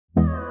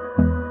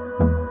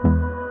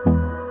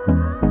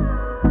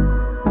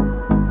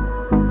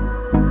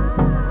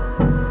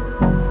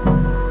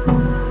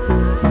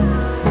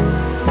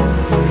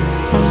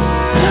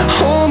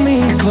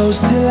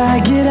till I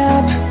get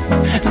up.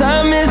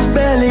 Time is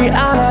barely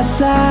on our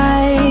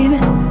side.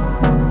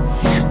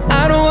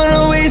 I don't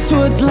wanna waste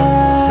what's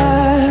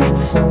left.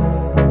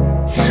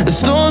 The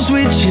storms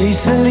we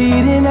chase are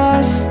leading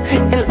us,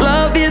 and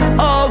love is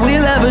all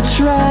we'll ever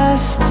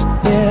trust.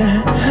 Yeah,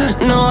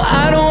 no,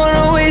 I don't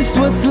wanna waste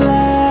what's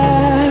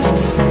left.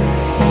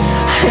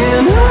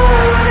 And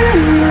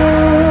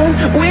on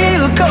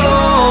we'll go,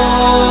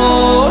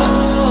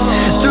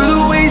 through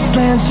the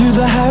wastelands, through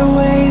the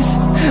highways,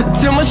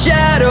 till my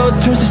shadow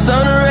turns to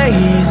sun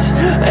rays.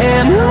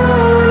 And